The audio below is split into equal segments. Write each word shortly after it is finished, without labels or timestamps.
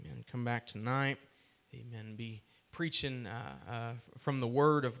come back tonight. Amen. Be preaching from the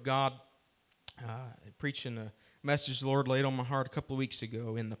Word of God. Preaching a message the Lord laid on my heart a couple of weeks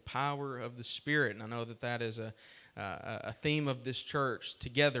ago in the power of the Spirit. And I know that is a theme of this church,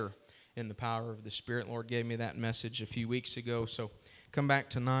 together in the power of the Spirit. The Lord gave me that message a few weeks ago. So come back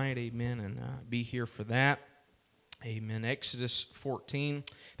tonight, amen, and be here for that. Amen. Exodus 14.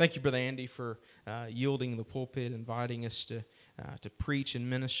 Thank you, Brother Andy, for yielding the pulpit, inviting us to preach and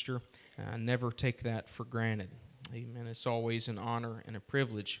minister. Never take that for granted. Amen. It's always an honor and a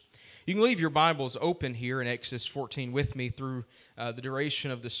privilege. You can leave your Bibles open here in Exodus 14 with me through the duration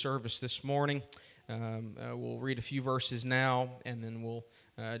of the service this morning. We'll read a few verses now, and then we'll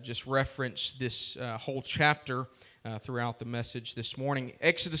just reference this whole chapter throughout the message this morning.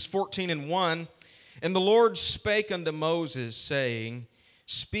 Exodus 14:1. And the Lord spake unto Moses, saying,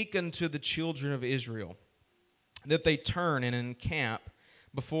 Speak unto the children of Israel, that they turn and encamp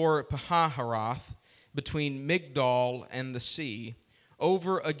before Pihahiroth, between Migdol and the sea,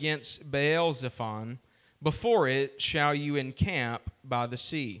 over against Baal-zephon. Before it shall you encamp by the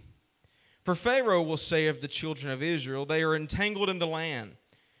sea. For Pharaoh will say of the children of Israel, They are entangled in the land.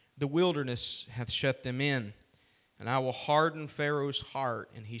 The wilderness hath shut them in. And I will harden Pharaoh's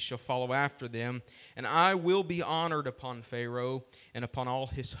heart, and he shall follow after them. And I will be honored upon Pharaoh and upon all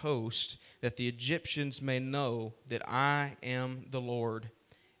his host, that the Egyptians may know that I am the Lord.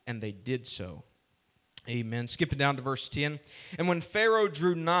 And they did so. Amen. Skipping down to verse 10. And when Pharaoh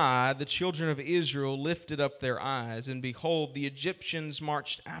drew nigh, the children of Israel lifted up their eyes, and behold, the Egyptians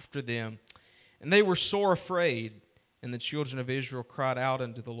marched after them. And they were sore afraid, and the children of Israel cried out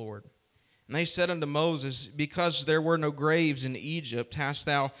unto the Lord. And they said unto Moses, Because there were no graves in Egypt, hast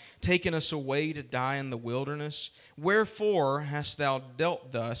thou taken us away to die in the wilderness? Wherefore hast thou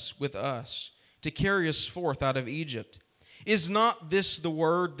dealt thus with us, to carry us forth out of Egypt? Is not this the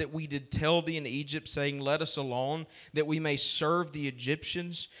word that we did tell thee in Egypt, saying, Let us alone, that we may serve the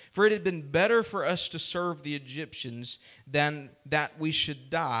Egyptians? For it had been better for us to serve the Egyptians than that we should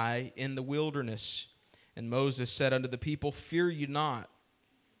die in the wilderness. And Moses said unto the people, Fear you not.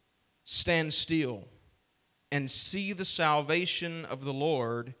 Stand still and see the salvation of the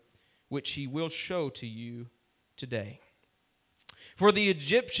Lord, which he will show to you today. For the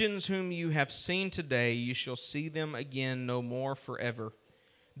Egyptians whom you have seen today, you shall see them again no more forever.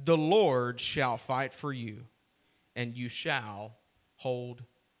 The Lord shall fight for you, and you shall hold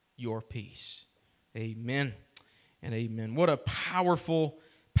your peace. Amen and amen. What a powerful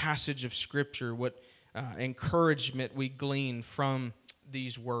passage of Scripture. What encouragement we glean from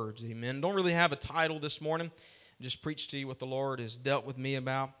these words. Amen. Don't really have a title this morning. Just preach to you what the Lord has dealt with me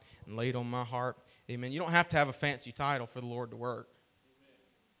about and laid on my heart. Amen. You don't have to have a fancy title for the Lord to work.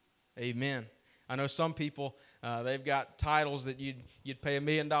 Amen. I know some people, they've got titles that you'd pay $1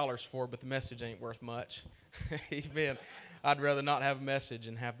 million for, but the message ain't worth much. Amen. I'd rather not have a message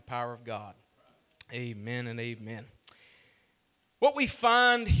and have the power of God. Amen and amen. What we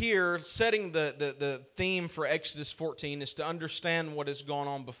find here, setting the theme for Exodus 14, is to understand what has gone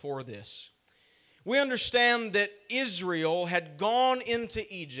on before this. We understand that Israel had gone into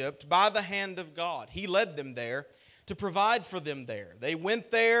Egypt by the hand of God. He led them there to provide for them there. They went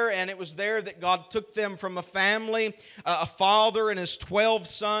there, and it was there that God took them from a family, a father and his 12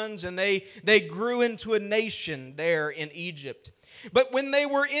 sons, and they grew into a nation there in Egypt. But when they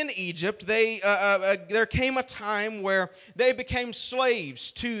were in Egypt, there came a time where they became slaves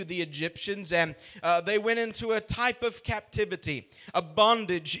to the Egyptians, and they went into a type of captivity, a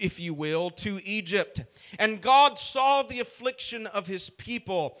bondage, if you will, to Egypt. And God saw the affliction of His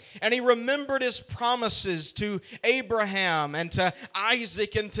people, and He remembered His promises to Abraham and to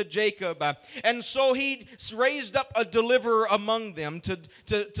Isaac and to Jacob. And so He raised up a deliverer among them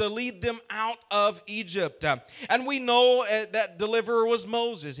to lead them out of Egypt. And we know that deliverer was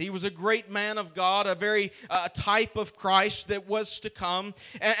Moses. He was a great man of God, a very type of Christ that was to come.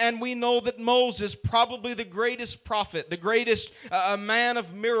 And we know that Moses, probably the greatest prophet, the greatest man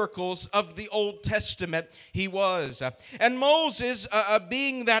of miracles of the Old Testament, he was. And Moses,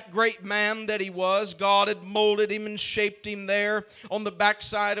 being that great man that he was, God had molded him and shaped him there on the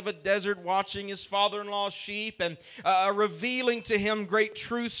backside of a desert, watching his father-in-law's sheep and revealing to him great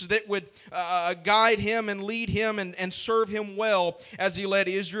truths that would guide him and lead him and serve him well as he led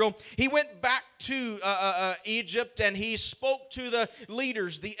Israel. He went back to Egypt, and he spoke to the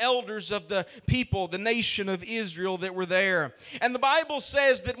leaders, the elders of the people, the nation of Israel that were there. And the Bible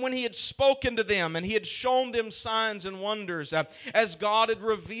says that when he had spoken to them and he had shown them signs and wonders as God had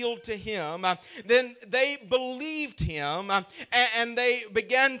revealed to him, then they believed him, and they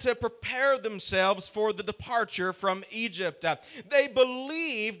began to prepare themselves for the departure from Egypt. They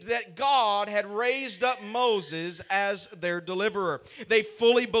believed that God had raised up Moses as their deliverer. They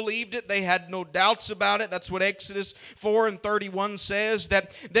fully believed it. They had no doubts about it. That's what Exodus 4:31 says,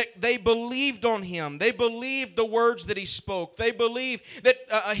 that they believed on him. They believed the words that he spoke. They believed that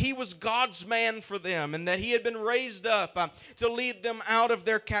he was God's man for them, and that he had been raised up to lead them out of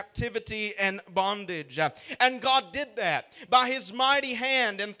their captivity and bondage. And God did that by his mighty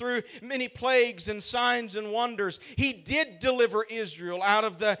hand, and through many plagues and signs and wonders. He did deliver Israel out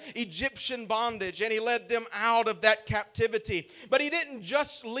of the Egyptian bondage, and he led them out of that captivity. But he didn't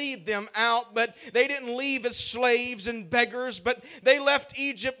just lead them out, but they didn't leave as slaves and beggars, but they left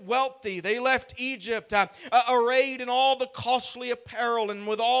Egypt wealthy. They left Egypt arrayed in all the costly apparel and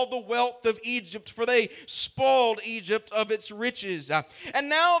with all the wealth of Egypt, for they spoiled Egypt of its riches. And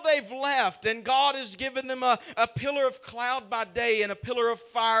now they've left, and God has given them a pillar of cloud by day and a pillar of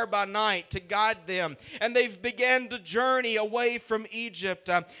fire by night to guide them. And they've began to journey away from Egypt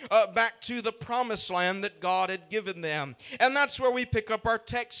back to the promised land that God had given them. And that's where we pick up our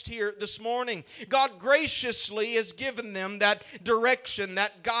text here this morning. God graciously has given them that direction,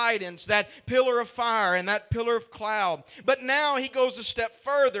 that guidance, that pillar of fire and that pillar of cloud. But now he goes a step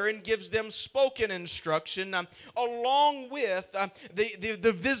further and gives them spoken instruction along with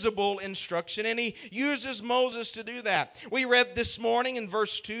the visible instruction. And he uses Moses to do that. We read this morning in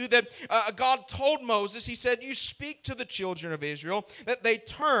verse 2 that God told Moses, he said, "You speak to the children of Israel that they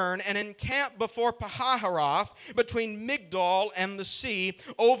turn and encamp before Pahaharoth between Migdol and the sea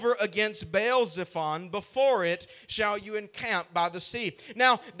over against Baal-zephon. Before it shall you encamp by the sea."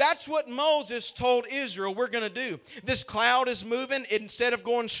 Now, that's what Moses told Israel we're going to do. This cloud is moving. Instead of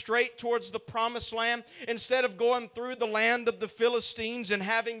going straight towards the promised land, instead of going through the land of the Philistines and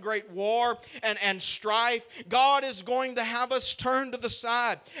having great war and strife, God is going to have us turn to the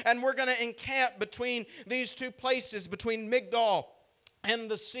side, and we're going to encamp between these two places, between Migdol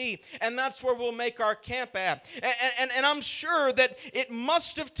and the sea, and that's where we'll make our camp at. And I'm sure that it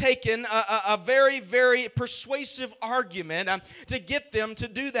must have taken a very, very persuasive argument to get them to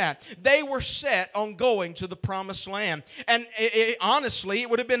do that. They were set on going to the promised land, and honestly, it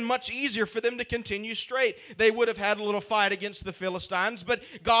would have been much easier for them to continue straight. They would have had a little fight against the Philistines, but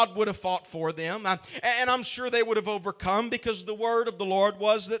God would have fought for them, and I'm sure they would have overcome, because the word of the Lord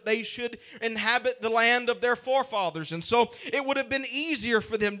was that they should inhabit the land of their forefathers, and so it would have been easier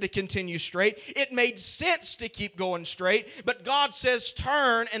for them to continue straight. It made sense to keep going straight, but God says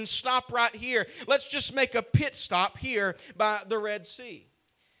turn and stop right here. Let's just make a pit stop here by the Red Sea.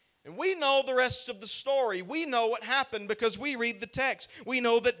 And we know the rest of the story. We know what happened because we read the text. We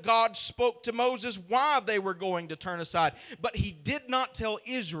know that God spoke to Moses why they were going to turn aside, but he did not tell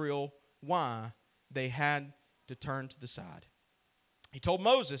Israel why they had to turn to the side. He told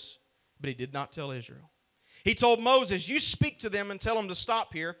Moses, but he did not tell Israel. He told Moses, "You speak to them and tell them to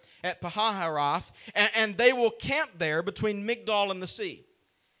stop here at Pahaharoth, and they will camp there between Migdol and the sea."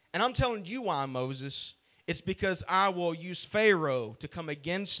 And I'm telling you why, Moses. It's because I will use Pharaoh to come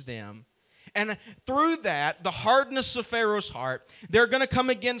against them. And through that, the hardness of Pharaoh's heart, they're going to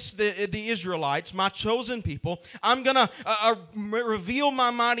come against the Israelites, my chosen people. I'm going to reveal my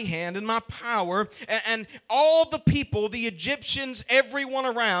mighty hand and my power, and all the people, the Egyptians, everyone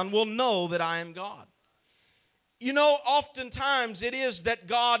around will know that I am God. You know, oftentimes it is that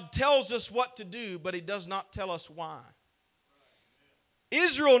God tells us what to do, but he does not tell us why.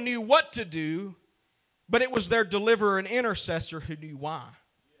 Israel knew what to do, but it was their deliverer and intercessor who knew why.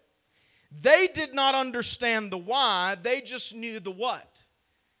 They did not understand the why, they just knew the what.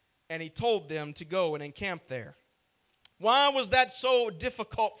 And he told them to go and encamp there. Why was that so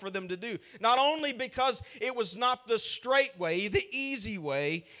difficult for them to do? Not only because it was not the straight way, the easy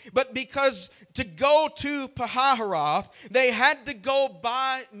way, but because to go to Pahaharoth, they had to go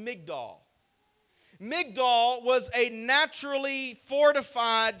by Migdol. Migdol was a naturally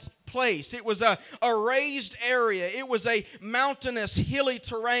fortified place. It was a raised area. It was a mountainous, hilly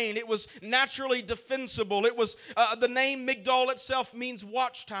terrain. It was naturally defensible. It was the name Migdol itself means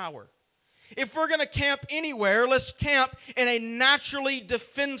watchtower. If we're going to camp anywhere, let's camp in a naturally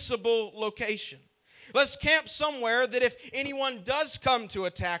defensible location. Let's camp somewhere that if anyone does come to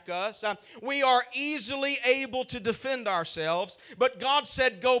attack us, we are easily able to defend ourselves. But God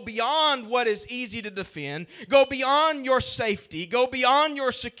said, go beyond what is easy to defend. Go beyond your safety. Go beyond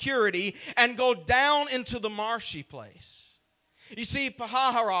your security and go down into the marshy place. You see,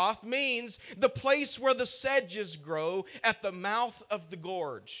 Pahaharoth means the place where the sedges grow at the mouth of the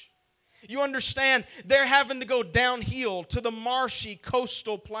gorge. You understand, they're having to go downhill to the marshy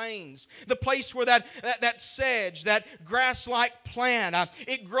coastal plains. The place where that sedge, that grass-like plant,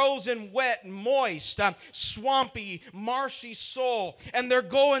 it grows in wet, moist, swampy, marshy soil. And they're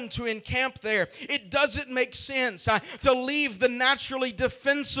going to encamp there. It doesn't make sense to leave the naturally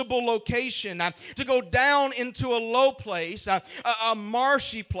defensible location, to go down into a low place, a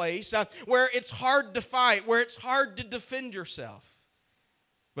marshy place, where it's hard to fight, where it's hard to defend yourself.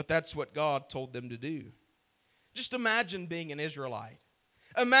 But that's what God told them to do. Just imagine being an Israelite.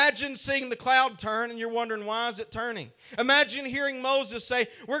 Imagine seeing the cloud turn and you're wondering, why is it turning? Imagine hearing Moses say,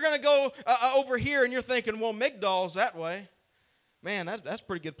 we're going to go over here, and you're thinking, well, Migdal's that way. Man, that's a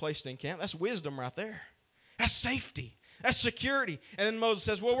pretty good place to encamp. That's wisdom right there. That's safety. That's security. And then Moses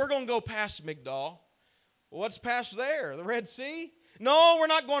says, well, we're going to go past Migdal. Well, what's past there? The Red Sea? No, we're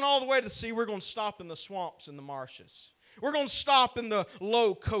not going all the way to the sea. We're going to stop in the swamps and the marshes. We're going to stop in the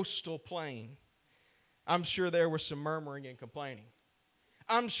low coastal plain. I'm sure there was some murmuring and complaining.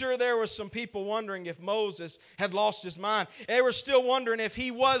 I'm sure there were some people wondering if Moses had lost his mind. They were still wondering if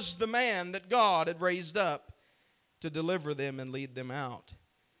he was the man that God had raised up to deliver them and lead them out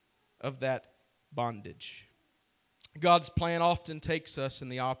of that bondage. God's plan often takes us in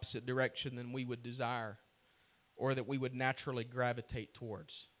the opposite direction than we would desire or that we would naturally gravitate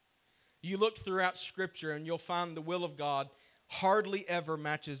towards. You look throughout Scripture and you'll find the will of God hardly ever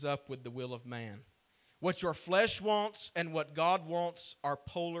matches up with the will of man. What your flesh wants and what God wants are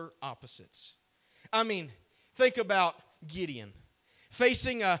polar opposites. I mean, think about Gideon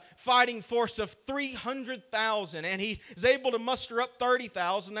facing a fighting force of 300,000, and he is able to muster up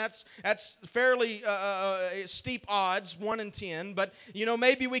 30,000. That's fairly steep odds, 1 in 10. But,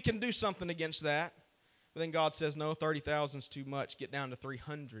 maybe we can do something against that. But then God says, no, 30,000 is too much. Get down to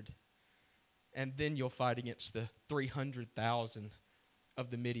 300. And then you'll fight against the 300,000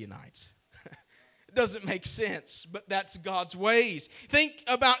 of the Midianites. It doesn't make sense, but that's God's ways. Think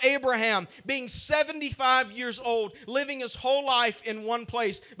about Abraham being 75 years old, living his whole life in one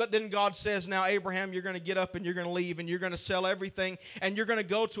place. But then God says, now Abraham, you're going to get up and you're going to leave and you're going to sell everything and you're going to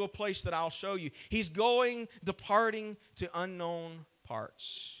go to a place that I'll show you. He's departing to unknown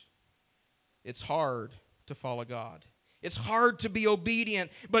parts. It's hard to follow God. It's hard to be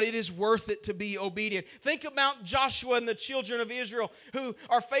obedient, but it is worth it to be obedient. Think about Joshua and the children of Israel who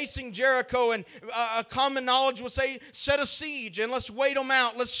are facing Jericho, and a common knowledge would say, set a siege and let's wait them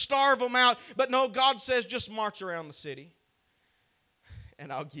out, let's starve them out. But no, God says, just march around the city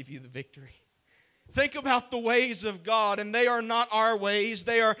and I'll give you the victory. Think about the ways of God, and they are not our ways.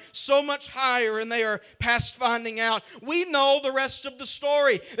 They are so much higher, and they are past finding out. We know the rest of the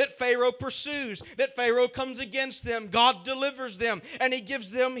story, that Pharaoh pursues, that Pharaoh comes against them. God delivers them, and He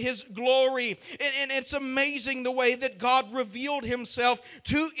gives them His glory. And it's amazing the way that God revealed Himself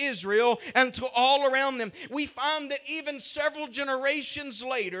to Israel and to all around them. We find that even several generations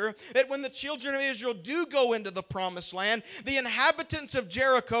later, that when the children of Israel do go into the promised land, the inhabitants of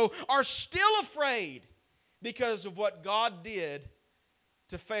Jericho are still afraid because of what God did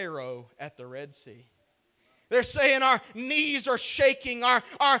to Pharaoh at the Red Sea. They're saying our knees are shaking, our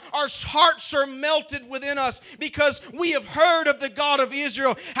hearts are melted within us because we have heard of the God of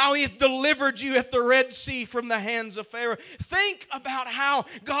Israel, how He hath delivered you at the Red Sea from the hands of Pharaoh. Think about how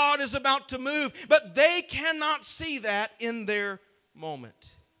God is about to move, but they cannot see that in their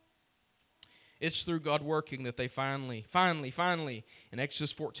moment. It's through God working that they finally, in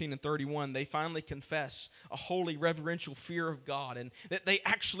Exodus 14 and 31, they finally confess a holy, reverential fear of God, and that they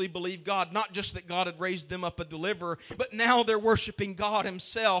actually believe God, not just that God had raised them up a deliverer, but now they're worshiping God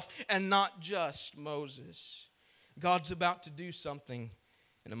Himself and not just Moses. God's about to do something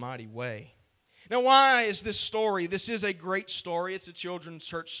in a mighty way. Now, why is this story? This is a great story. It's a children's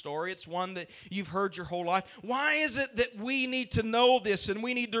church story. It's one that you've heard your whole life. Why is it that we need to know this and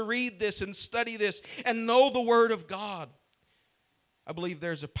we need to read this and study this and know the Word of God? I believe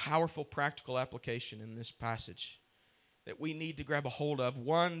there's a powerful practical application in this passage that we need to grab a hold of.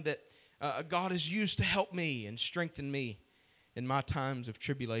 One that God has used to help me and strengthen me in my times of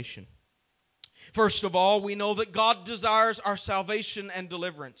tribulation. First of all, we know that God desires our salvation and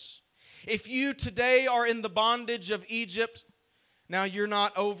deliverance. If you today are in the bondage of Egypt, now you're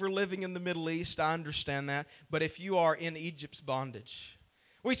not over living in the Middle East, I understand that, but if you are in Egypt's bondage,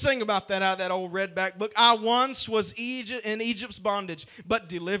 We sing about that out of that old redback book. I once was in Egypt's bondage, but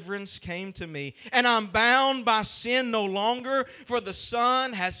deliverance came to me. And I'm bound by sin no longer, for the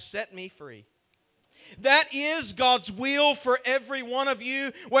Son has set me free. That is God's will for every one of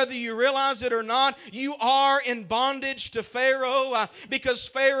you, whether you realize it or not. You are in bondage to Pharaoh because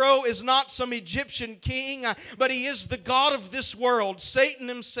Pharaoh is not some Egyptian king, but he is the God of this world, Satan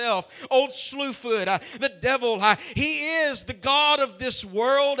himself, old Slewfoot, the devil. He is the God of this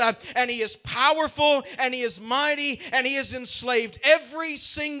world, and he is powerful, and he is mighty, and he has enslaved every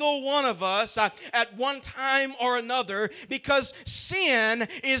single one of us at one time or another because sin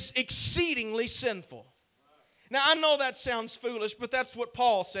is exceedingly sinful. Now, I know that sounds foolish, but that's what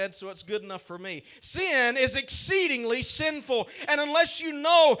Paul said, so it's good enough for me. Sin is exceedingly sinful, and unless you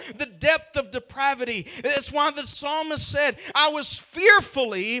know the depth of depravity, that's why the psalmist said, I was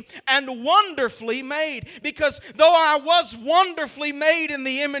fearfully and wonderfully made, because though I was wonderfully made in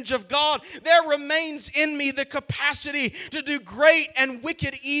the image of God, there remains in me the capacity to do great and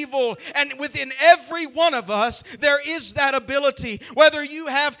wicked evil, and within every one of us, there is that ability. Whether you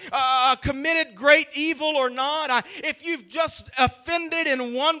have committed great evil or not, if you've just offended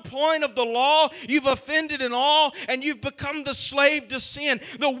in one point of the law, you've offended in all, and you've become the slave to sin.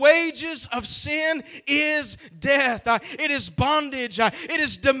 The wages of sin is death. It is bondage. It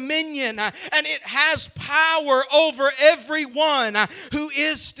is dominion. And it has power over everyone who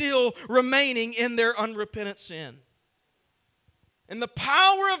is still remaining in their unrepentant sin. And the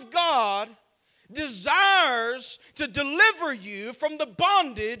power of God desires to deliver you from the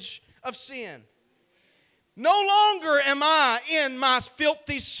bondage of sin. No longer am I in my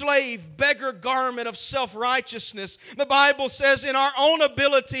filthy slave beggar garment of self-righteousness. The Bible says in our own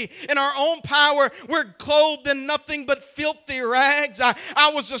ability, in our own power, we're clothed in nothing but filthy rags.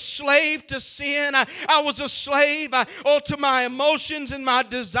 I was a slave to sin. I was a slave to my emotions and my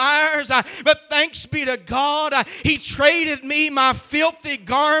desires. But thanks be to God, He traded me my filthy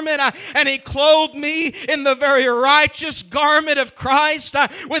garment and He clothed me in the very righteous garment of Christ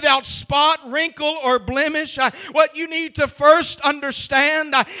without spot, wrinkle, or blemish. What you need to first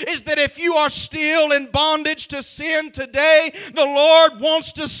understand is that if you are still in bondage to sin today, the Lord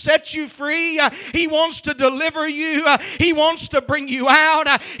wants to set you free. He wants to deliver you. He wants to bring you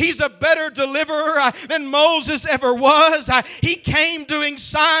out. He's a better deliverer than Moses ever was. He came doing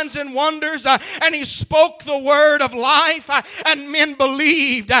signs and wonders, and He spoke the word of life, and men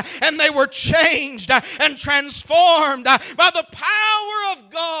believed, and they were changed and transformed by the power of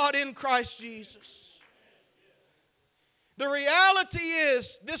God in Christ Jesus. The reality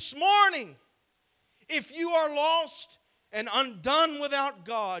is, this morning, if you are lost and undone without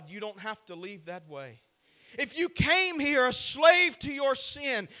God, you don't have to leave that way. If you came here a slave to your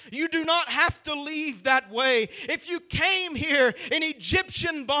sin, you do not have to leave that way. If you came here in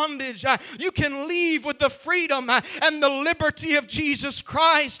Egyptian bondage, you can leave with the freedom and the liberty of Jesus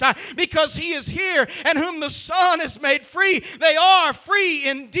Christ because He is here, and whom the Son has made free, they are free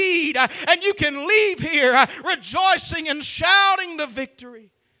indeed. And you can leave here rejoicing and shouting the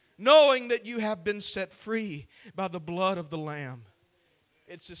victory, knowing that you have been set free by the blood of the Lamb.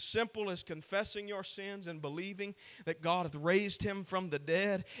 It's as simple as confessing your sins and believing that God hath raised Him from the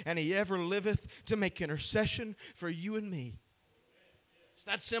dead, and He ever liveth to make intercession for you and me. It's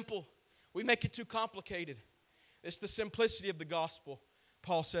that simple. We make it too complicated. It's the simplicity of the gospel.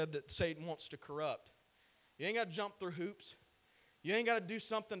 Paul said that Satan wants to corrupt. You ain't got to jump through hoops. You ain't got to do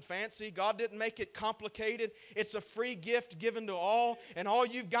something fancy. God didn't make it complicated. It's a free gift given to all. And all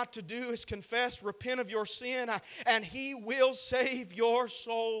you've got to do is confess, repent of your sin, and He will save your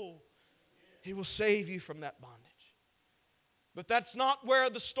soul. He will save you from that bondage. But that's not where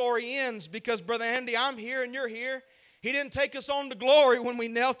the story ends, because, Brother Andy, I'm here and you're here. He didn't take us on to glory when we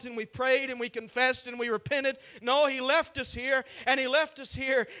knelt and we prayed and we confessed and we repented. No, He left us here, and He left us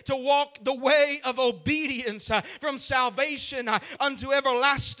here to walk the way of obedience from salvation unto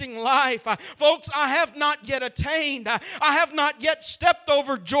everlasting life. Folks, I have not yet attained. I have not yet stepped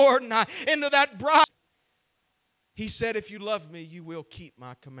over Jordan into that bride. He said, if you love me, you will keep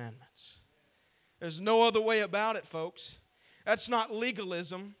my commandments. There's no other way about it, folks. That's not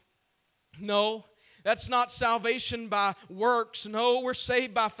legalism. No. That's not salvation by works. No, we're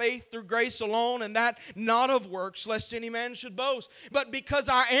saved by faith through grace alone, and that not of works, lest any man should boast. But because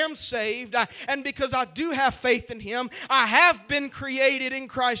I am saved, and because I do have faith in Him, I have been created in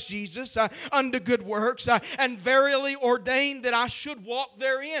Christ Jesus unto good works, and verily ordained that I should walk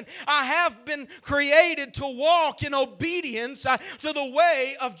therein. I have been created to walk in obedience to the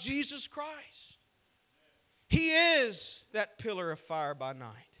way of Jesus Christ. He is that pillar of fire by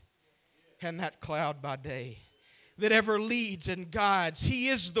night and that cloud by day. that ever leads and guides. He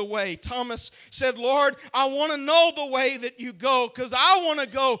is the way. Thomas said, Lord, I want to know the way that you go because I want to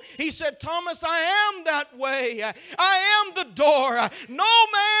go. He said, Thomas, I am that way. I am the door. No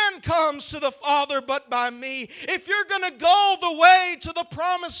man comes to the Father but by me. If you're going to go the way to the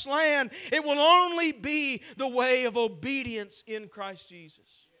promised land, it will only be the way of obedience in Christ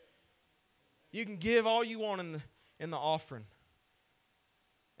Jesus. You can give all you want in the offering.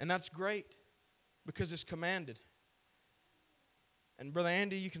 And that's great because it's commanded. And Brother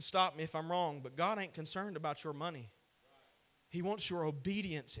Andy, you can stop me if I'm wrong, but God ain't concerned about your money. He wants your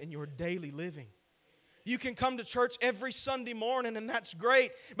obedience in your daily living. You can come to church every Sunday morning, and that's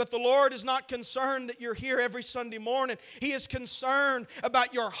great. But the Lord is not concerned that you're here every Sunday morning. He is concerned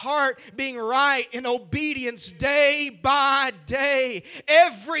about your heart being right in obedience day by day.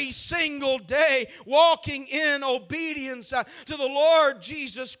 Every single day, walking in obedience to the Lord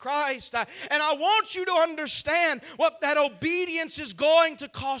Jesus Christ. And I want you to understand what that obedience is going to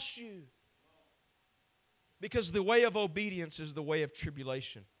cost you. Because the way of obedience is the way of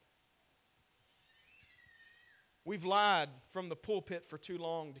tribulation. We've lied from the pulpit for too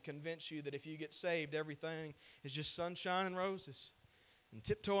long to convince you that if you get saved, everything is just sunshine and roses and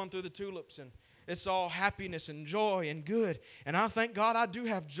tiptoeing through the tulips and it's all happiness and joy and good. And I thank God I do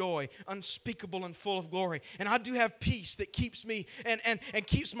have joy, unspeakable and full of glory. And I do have peace that keeps me and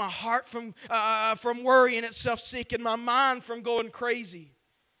keeps my heart from worrying itself sick and my mind from going crazy.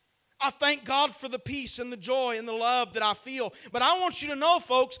 I thank God for the peace and the joy and the love that I feel. But I want you to know,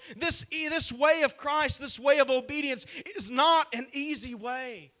 folks, this way of Christ, this way of obedience is not an easy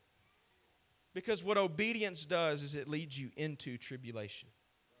way. Because what obedience does is it leads you into tribulation.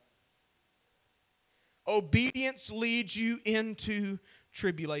 Obedience leads you into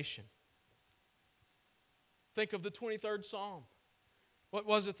tribulation. Think of the 23rd Psalm. What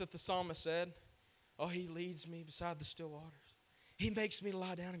was it that the psalmist said? Oh, He leads me beside the still waters. He makes me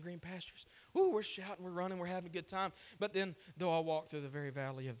lie down in green pastures. Ooh, we're shouting, we're running, we're having a good time. But then, though I walk through the very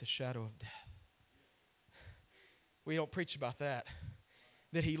valley of the shadow of death. We don't preach about that.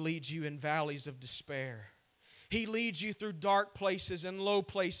 That He leads you in valleys of despair. He leads you through dark places and low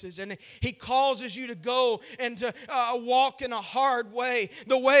places. And He causes you to go and to walk in a hard way.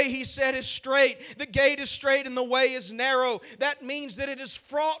 The way He said is straight. The gate is straight and the way is narrow. That means that it is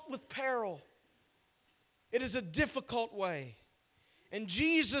fraught with peril. It is a difficult way. And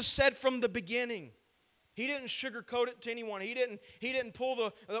Jesus said from the beginning, He didn't sugarcoat it to anyone. He didn't pull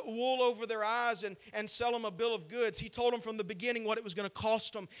the wool over their eyes and sell them a bill of goods. He told them from the beginning what it was going to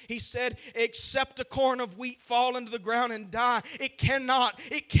cost them. He said, except a corn of wheat fall into the ground and die, it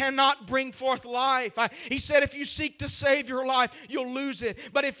cannot bring forth life. He said, if you seek to save your life, you'll lose it.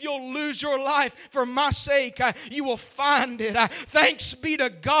 But if you'll lose your life for my sake, you will find it. Thanks be to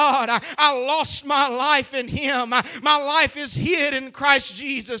God. I lost my life in Him. My life is hid in Christ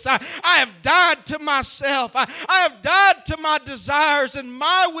Jesus. I have died to myself. I have died to my desires and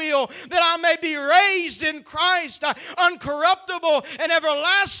my will that I may be raised in Christ, uncorruptible and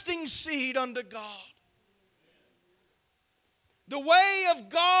everlasting seed unto God. The way of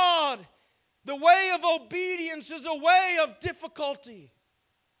God, the way of obedience is a way of difficulty.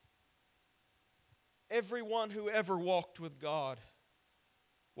 Everyone who ever walked with God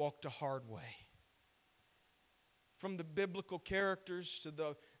walked a hard way. From the biblical characters to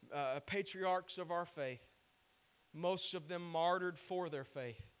the patriarchs of our faith, most of them martyred for their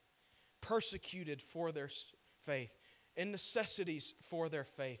faith, persecuted for their faith, in necessities for their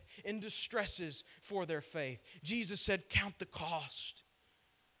faith, in distresses for their faith. Jesus said, count the cost.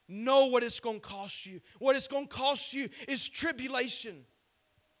 Know what it's going to cost you. What it's going to cost you is tribulation.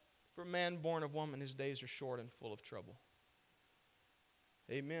 For a man born of woman, his days are short and full of trouble.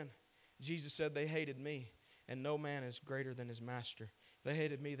 Amen. Jesus said they hated me. And no man is greater than his master. If they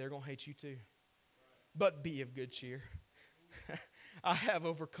hated me, they're going to hate you too. But be of good cheer. I have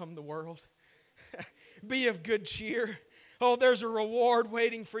overcome the world. Be of good cheer. Oh, there's a reward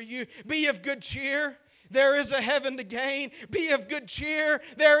waiting for you. Be of good cheer. There is a heaven to gain. Be of good cheer.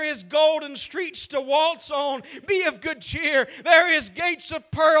 There is golden streets to waltz on. Be of good cheer. There is gates of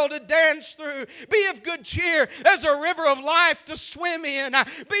pearl to dance through. Be of good cheer. There's a river of life to swim in.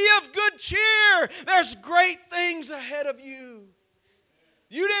 Be of good cheer. There's great things ahead of you.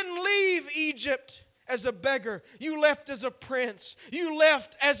 You didn't leave Egypt as a beggar. You left as a prince. You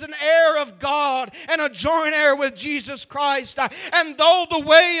left as an heir of God and a joint heir with Jesus Christ. And though the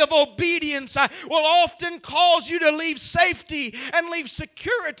way of obedience will often cause you to leave safety and leave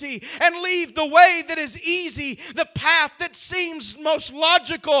security and leave the way that is easy, the path that seems most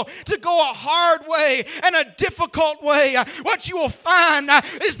logical, to go a hard way and a difficult way, what you will find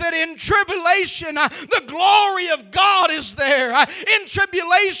is that in tribulation, the glory of God is there. In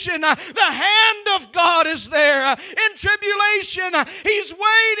tribulation, the hand of God is there. In tribulation, He's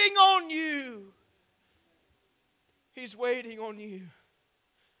waiting on you. He's waiting on you.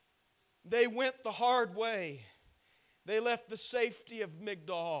 They went the hard way. They left the safety of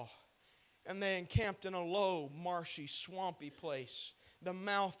Migdol, and they encamped in a low, marshy, swampy place, the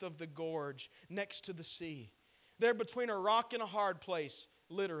mouth of the gorge, next to the sea. They're between a rock and a hard place,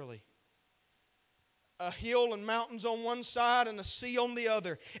 literally. A hill and mountains on one side and a sea on the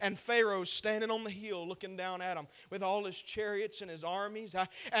other. And Pharaoh's standing on the hill looking down at them with all his chariots and his armies.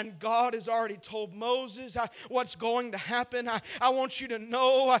 And God has already told Moses what's going to happen. I want you to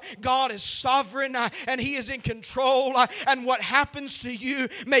know God is sovereign and He is in control. And what happens to you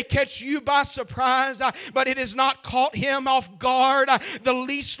may catch you by surprise, but it has not caught Him off guard the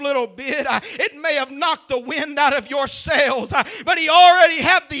least little bit. It may have knocked the wind out of your sails, but He already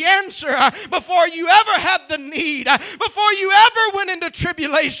had the answer before you ever had the need, before you ever went into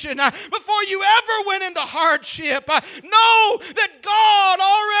tribulation, before you ever went into hardship. Know that God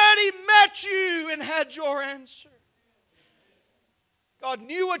already met you and had your answer. God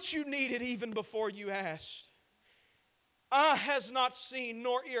knew what you needed even before you asked. Eye has not seen,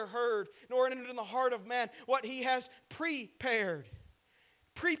 nor ear heard, nor entered in the heart of man what He has prepared.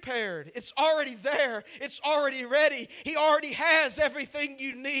 Prepared. It's already there. It's already ready. He already has everything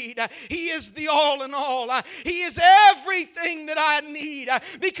you need. He is the all in all. He is everything that I need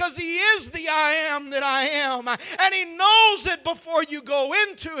because He is the I am that I am. And He knows it before you go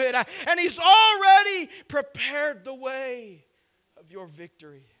into it. And He's already prepared the way of your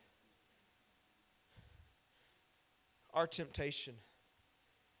victory. Our temptation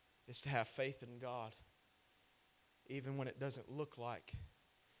is to have faith in God even when it doesn't look like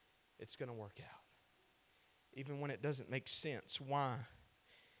it's going to work out. Even when it doesn't make sense why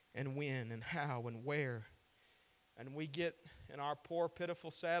and when and how and where. And we get in our poor, pitiful,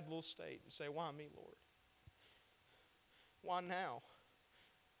 sad little state and say, why me, Lord? Why now?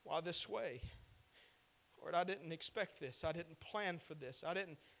 Why this way? Lord, I didn't expect this. I didn't plan for this. I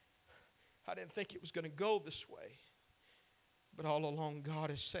didn't think it was going to go this way. But all along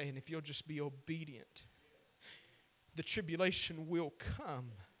God is saying, if you'll just be obedient, the tribulation will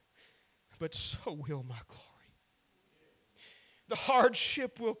come, but so will my glory. The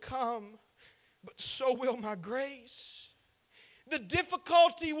hardship will come, but so will my grace. The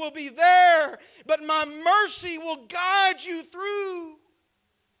difficulty will be there, but my mercy will guide you through.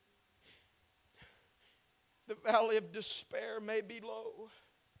 The valley of despair may be low,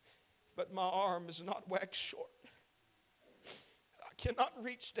 but my arm is not waxed short. I cannot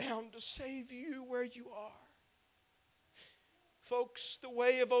reach down to save you where you are. Folks, the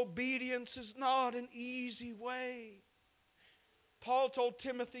way of obedience is not an easy way. Paul told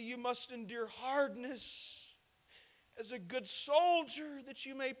Timothy, you must endure hardness as a good soldier, that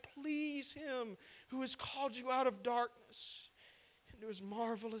you may please Him who has called you out of darkness into His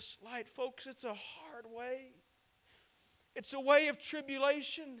marvelous light. Folks, it's a hard way. It's a way of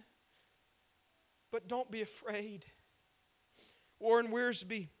tribulation. But don't be afraid. Warren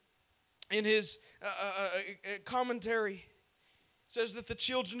Wiersbe, in his commentary, says that the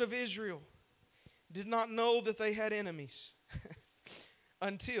children of Israel did not know that they had enemies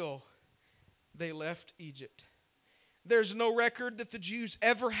until they left Egypt. There's no record that the Jews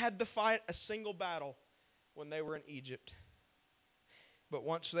ever had to fight a single battle when they were in Egypt. But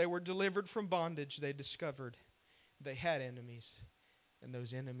once they were delivered from bondage, they discovered they had enemies, and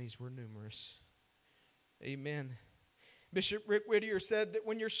those enemies were numerous. Amen. Bishop Rick Whittier said that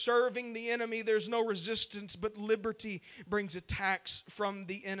when you're serving the enemy, there's no resistance, but liberty brings attacks from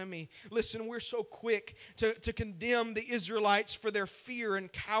the enemy. Listen, we're so quick to condemn the Israelites for their fear and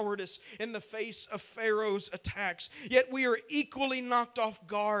cowardice in the face of Pharaoh's attacks. Yet we are equally knocked off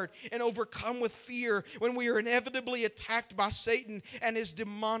guard and overcome with fear when we are inevitably attacked by Satan and his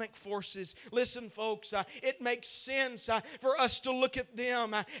demonic forces. Listen, folks, it makes sense for us to look at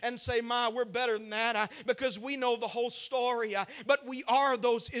them and say, we're better than that, because we know the whole story. story, but we are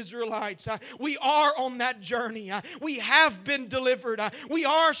those Israelites. We are on that journey. We have been delivered. We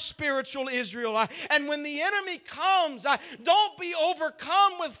are spiritual Israel. And when the enemy comes, don't be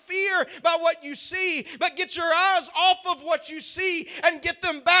overcome with fear by what you see, but get your eyes off of what you see and get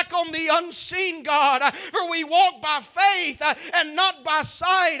them back on the unseen, God. For we walk by faith and not by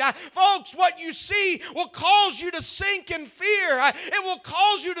sight. Folks, what you see will cause you to sink in fear. It will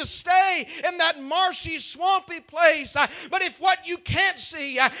cause you to stay in that marshy, swampy place. But if what you can't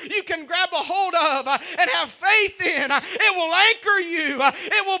see, you can grab a hold of and have faith in, it will anchor you.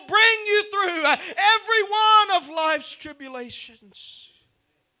 It will bring you through every one of life's tribulations.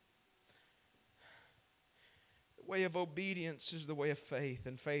 The way of obedience is the way of faith,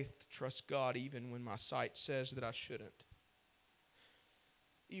 and faith trusts God even when my sight says that I shouldn't.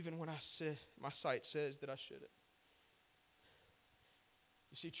 Even when my sight says that I shouldn't.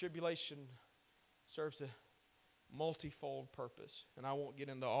 You see, tribulation serves a multifold purpose, and I won't get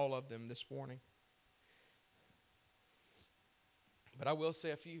into all of them this morning. But I will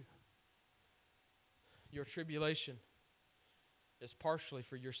say a few. Your tribulation is partially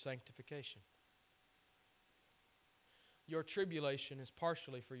for your sanctification. Your tribulation is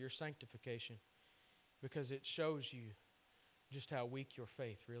partially for your sanctification because it shows you just how weak your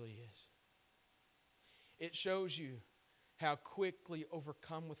faith really is. It shows you how quickly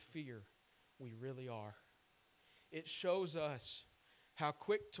overcome with fear we really are. It shows us how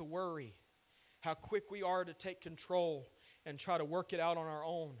quick to worry, how quick we are to take control and try to work it out on our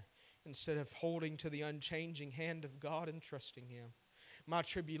own instead of holding to the unchanging hand of God and trusting Him. My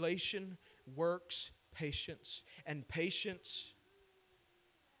tribulation works patience, and patience,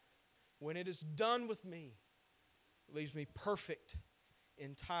 when it is done with me, leaves me perfect,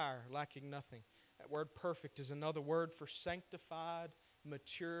 entire, lacking nothing. That word perfect is another word for sanctified,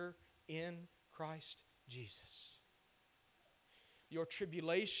 mature in Christ Jesus. Your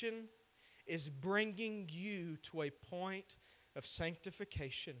tribulation is bringing you to a point of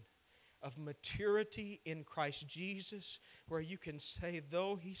sanctification, of maturity in Christ Jesus, where you can say,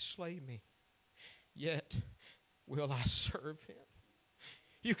 though He slay me, yet will I serve Him.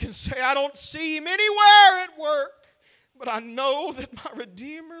 You can say, I don't see Him anywhere at work, but I know that my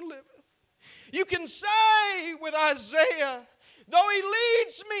Redeemer liveth. You can say with Isaiah, though He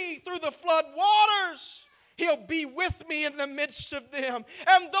leads me through the flood waters, He'll be with me in the midst of them.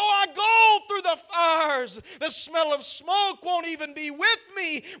 And though I go through the fires, the smell of smoke won't even be with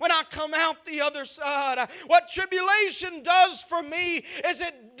me when I come out the other side. What tribulation does for me is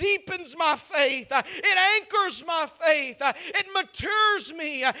it deepens my faith. It anchors my faith. It matures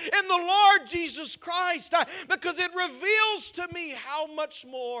me in the Lord Jesus Christ because it reveals to me how much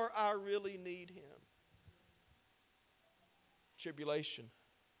more I really need Him. Tribulation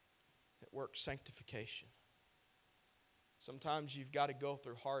that works sanctification. Sometimes you've got to go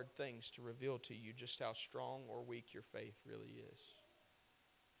through hard things to reveal to you just how strong or weak your faith really is.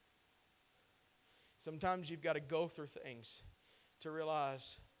 Sometimes you've got to go through things to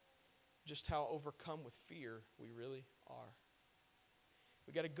realize just how overcome with fear we really are.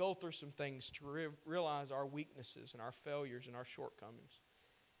 We've got to go through some things to realize our weaknesses and our failures and our shortcomings.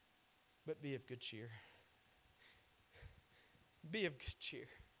 But be of good cheer. Be of good cheer.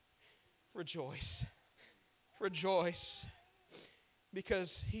 Rejoice. Rejoice,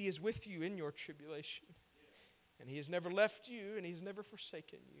 because He is with you in your tribulation, and He has never left you, and He's never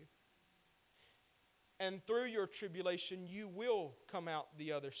forsaken you. And through your tribulation, you will come out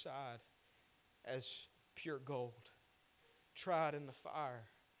the other side as pure gold, tried in the fire,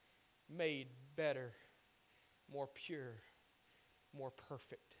 made better, more pure, more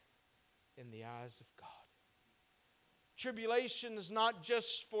perfect in the eyes of God. Tribulation is not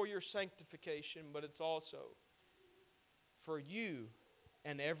just for your sanctification, but it's also for you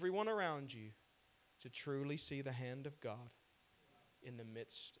and everyone around you to truly see the hand of God in the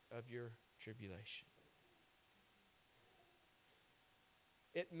midst of your tribulation.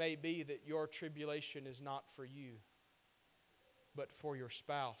 It may be that your tribulation is not for you, but for your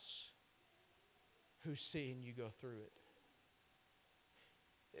spouse who's seeing you go through it.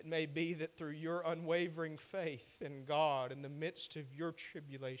 It may be that through your unwavering faith in God in the midst of your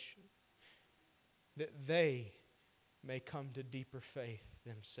tribulation, that they may come to deeper faith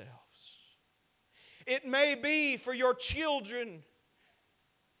themselves. It may be for your children,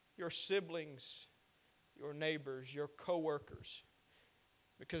 your siblings, your neighbors, your co-workers,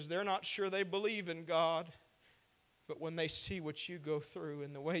 because they're not sure they believe in God, but when they see what you go through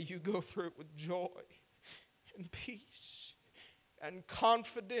and the way you go through it with joy and peace and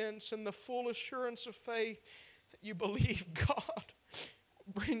confidence and the full assurance of faith that you believe God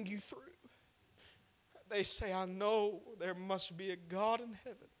will bring you through, they say, I know there must be a God in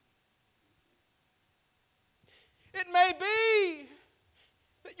heaven. It may be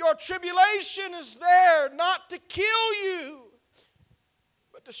that your tribulation is there not to kill you,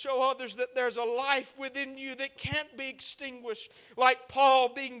 but to show others that there's a life within you that can't be extinguished. Like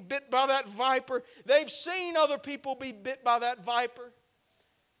Paul being bit by that viper. They've seen other people be bit by that viper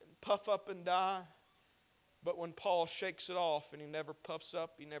and puff up and die. But when Paul shakes it off and he never puffs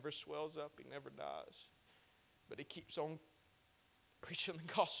up, he never swells up, he never dies. But he keeps on preaching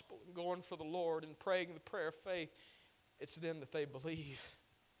the gospel and going for the Lord and praying the prayer of faith. It's then that they believe.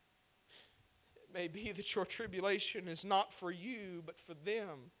 It may be that your tribulation is not for you, but for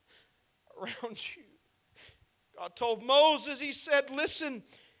them around you. God told Moses, He said, listen,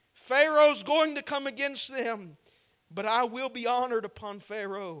 Pharaoh's going to come against them, but I will be honored upon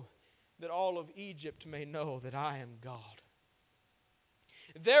Pharaoh, that all of Egypt may know that I am God.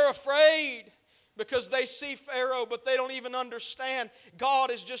 They're afraid because they see Pharaoh, but they don't even understand. God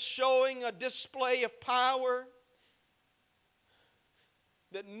is just showing a display of power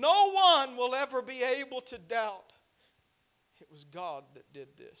that no one will ever be able to doubt. It was God that did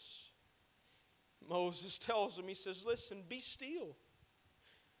this. Moses tells them, he says, listen, be still.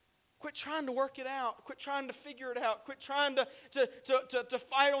 Quit trying to work it out. Quit trying to figure it out. Quit trying to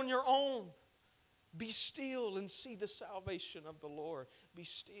fight on your own. Be still and see the salvation of the Lord. Be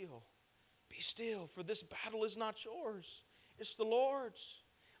still. Be still, for this battle is not yours. It's the Lord's.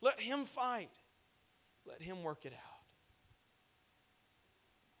 Let Him fight. Let Him work it out.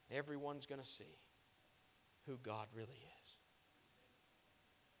 Everyone's going to see who God really is.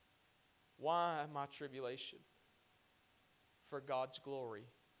 Why my tribulation? For God's glory,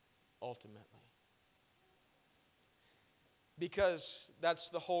 ultimately. Because that's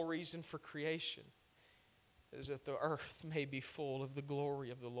the whole reason for creation, is that the earth may be full of the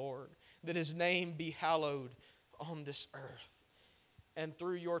glory of the Lord, that His name be hallowed on this earth. And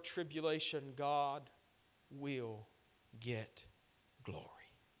through your tribulation, God will get glory.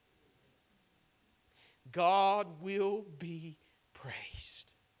 God will be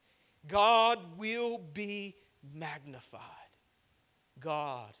praised. God will be magnified.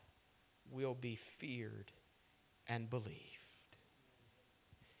 God will be feared and believed.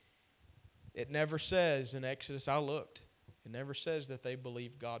 It never says in Exodus, I looked, it never says that they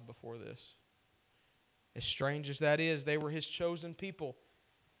believed God before this. As strange as that is, they were His chosen people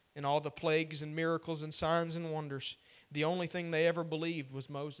in all the plagues and miracles and signs and wonders. The only thing they ever believed was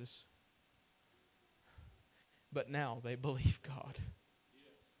Moses. But now they believe God.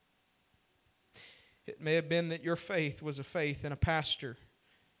 It may have been that your faith was a faith in a pastor,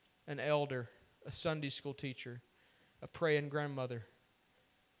 an elder, a Sunday school teacher, a praying grandmother.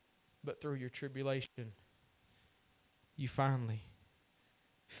 But through your tribulation, you finally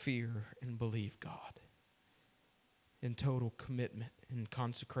fear and believe God in total commitment and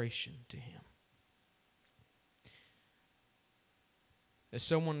consecration to Him. As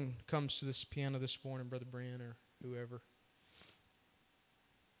someone comes to this piano this morning, Brother Brent or whoever,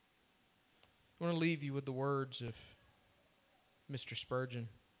 I want to leave you with the words of Mr. Spurgeon.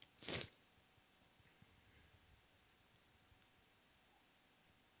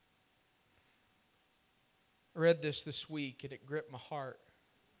 I read this week and it gripped my heart.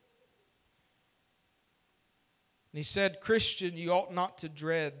 And he said, Christian, you ought not to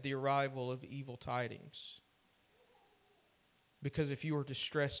dread the arrival of evil tidings. Because if you are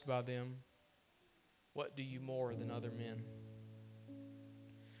distressed by them, what do you more than other men?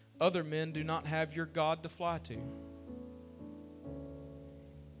 Other men do not have your God to fly to.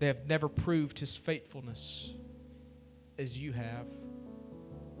 They have never proved His faithfulness as you have.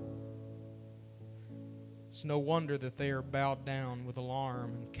 It's no wonder that they are bowed down with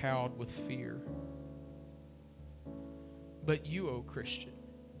alarm and cowed with fear. But you, O Christian,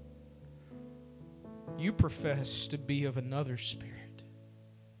 you profess to be of another spirit.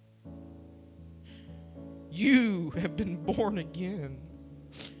 You have been born again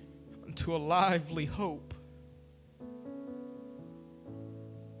unto a lively hope.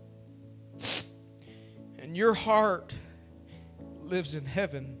 And your heart lives in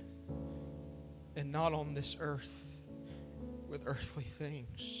heaven and not on this earth with earthly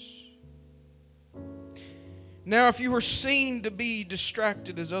things. Now, if you are seen to be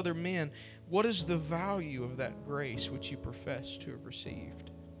distracted as other men, what is the value of that grace which you profess to have received?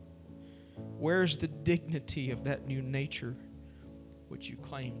 Where is the dignity of that new nature which you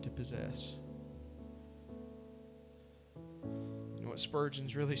claim to possess? You know what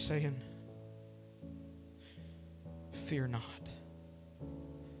Spurgeon's really saying? Fear not.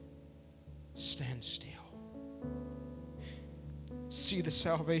 Stand still. see the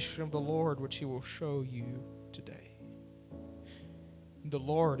salvation of the Lord, which He will show you today. The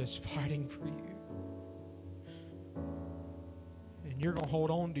Lord is fighting for you. And you're going to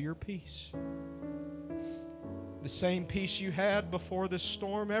hold on to your peace. The same peace you had before this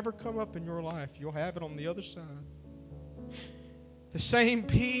storm ever come up in your life, you'll have it on the other side. The same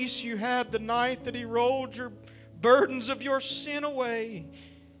peace you had the night that He rolled your burdens of your sin away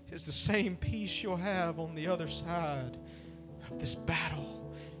is the same peace you'll have on the other side of this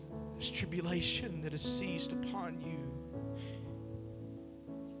battle, this tribulation that is seized upon you.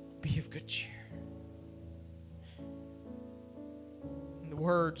 Be of good cheer. In the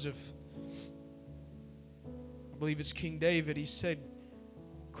words of, I believe it's King David, he said,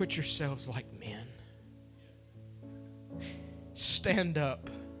 quit yourselves like men. Stand up.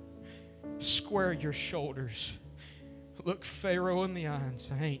 Square your shoulders. Look Pharaoh in the eye and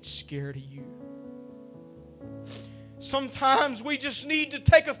say, I ain't scared of you. Sometimes we just need to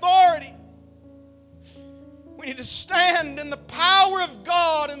take authority. We need to stand in the power of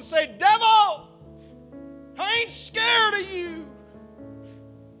God and say, devil, I ain't scared of you.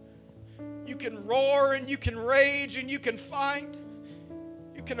 You can roar and you can rage and you can fight.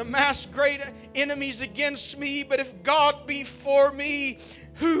 You can amass great enemies against me, but if God be for me,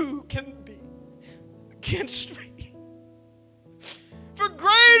 who can be against me? For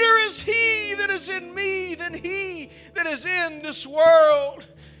greater is He that is in me than he that is in this world.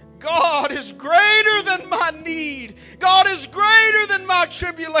 God is greater than my need. God is greater than my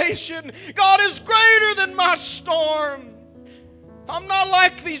tribulation. God is greater than my storm. I'm not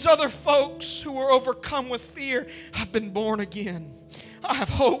like these other folks who were overcome with fear. I've been born again. I have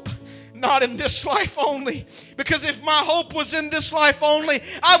hope, not in this life only. Because if my hope was in this life only,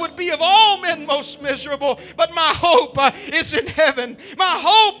 I would be of all men most miserable. But my hope is in heaven. My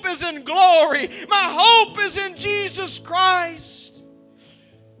hope is in glory. My hope is in Jesus Christ.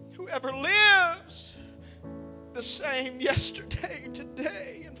 Whoever lives the same yesterday,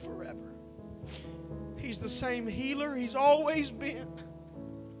 today, and forever. He's the same healer He's always been.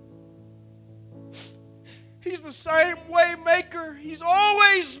 He's the same way maker He's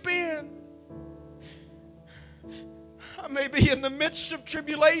always been. I may be in the midst of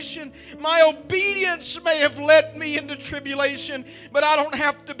tribulation. My obedience may have led me into tribulation, but I don't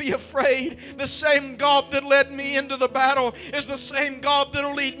have to be afraid. The same God that led me into the battle is the same God that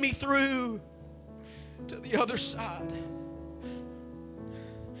will lead me through to the other side.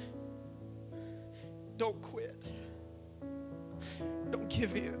 Don't quit. Don't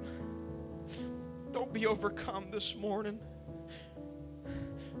give in. Don't be overcome this morning,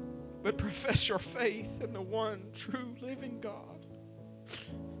 but profess your faith in the one true living God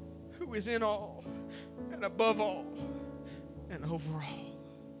who is in all and above all and over all.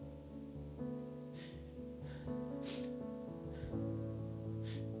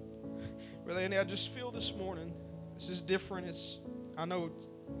 Brother Andy, I just feel this morning, this is different. I know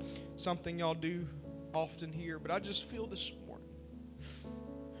it's something y'all do often here, but I just feel this morning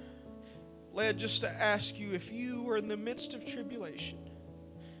led just to ask you, if you are in the midst of tribulation,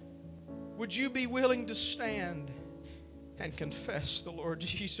 would you be willing to stand and confess the Lord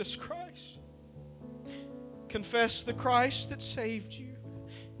Jesus Christ? Confess the Christ that saved you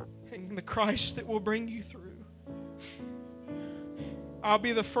and the Christ that will bring you through. I'll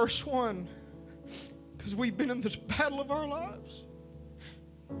be the first one, because we've been in this battle of our lives.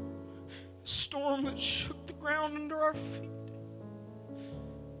 A storm that shook the ground under our feet.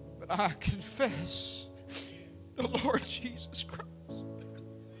 But I confess the Lord Jesus Christ.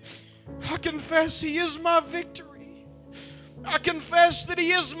 I confess He is my victory. I confess that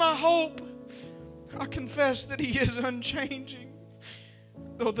He is my hope. I confess that He is unchanging.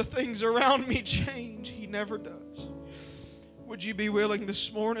 Though the things around me change, He never does. Would you be willing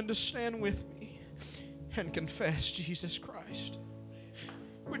this morning to stand with me and confess Jesus Christ?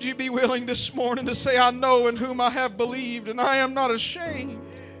 Would you be willing this morning to say, I know in whom I have believed, and I am not ashamed.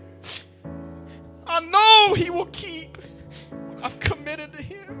 I know He will keep what I've committed to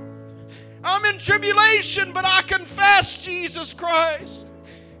Him. I'm in tribulation, but I confess Jesus Christ.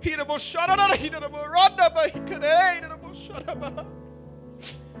 I'm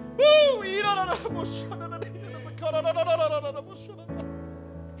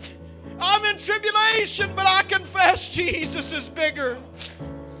in tribulation, but I confess Jesus is bigger.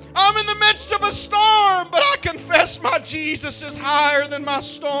 I'm in the midst of a storm, but I confess my Jesus is higher than my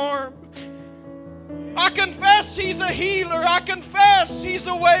storm. I confess He's a healer. I confess He's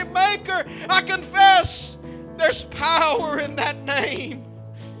a way maker. I confess there's power in that name.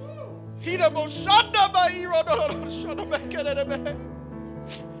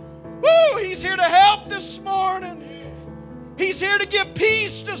 Woo, He's here to help this morning. He's here to give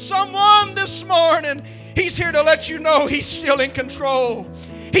peace to someone this morning. He's here to let you know He's still in control.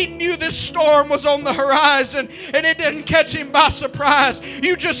 He knew this storm was on the horizon, and it didn't catch Him by surprise.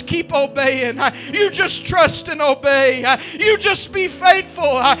 You just keep obeying. You just trust and obey. You just be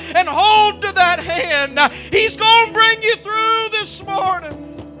faithful and hold to that hand. He's going to bring you through this morning.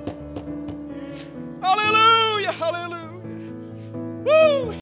 Hallelujah, hallelujah. Woo!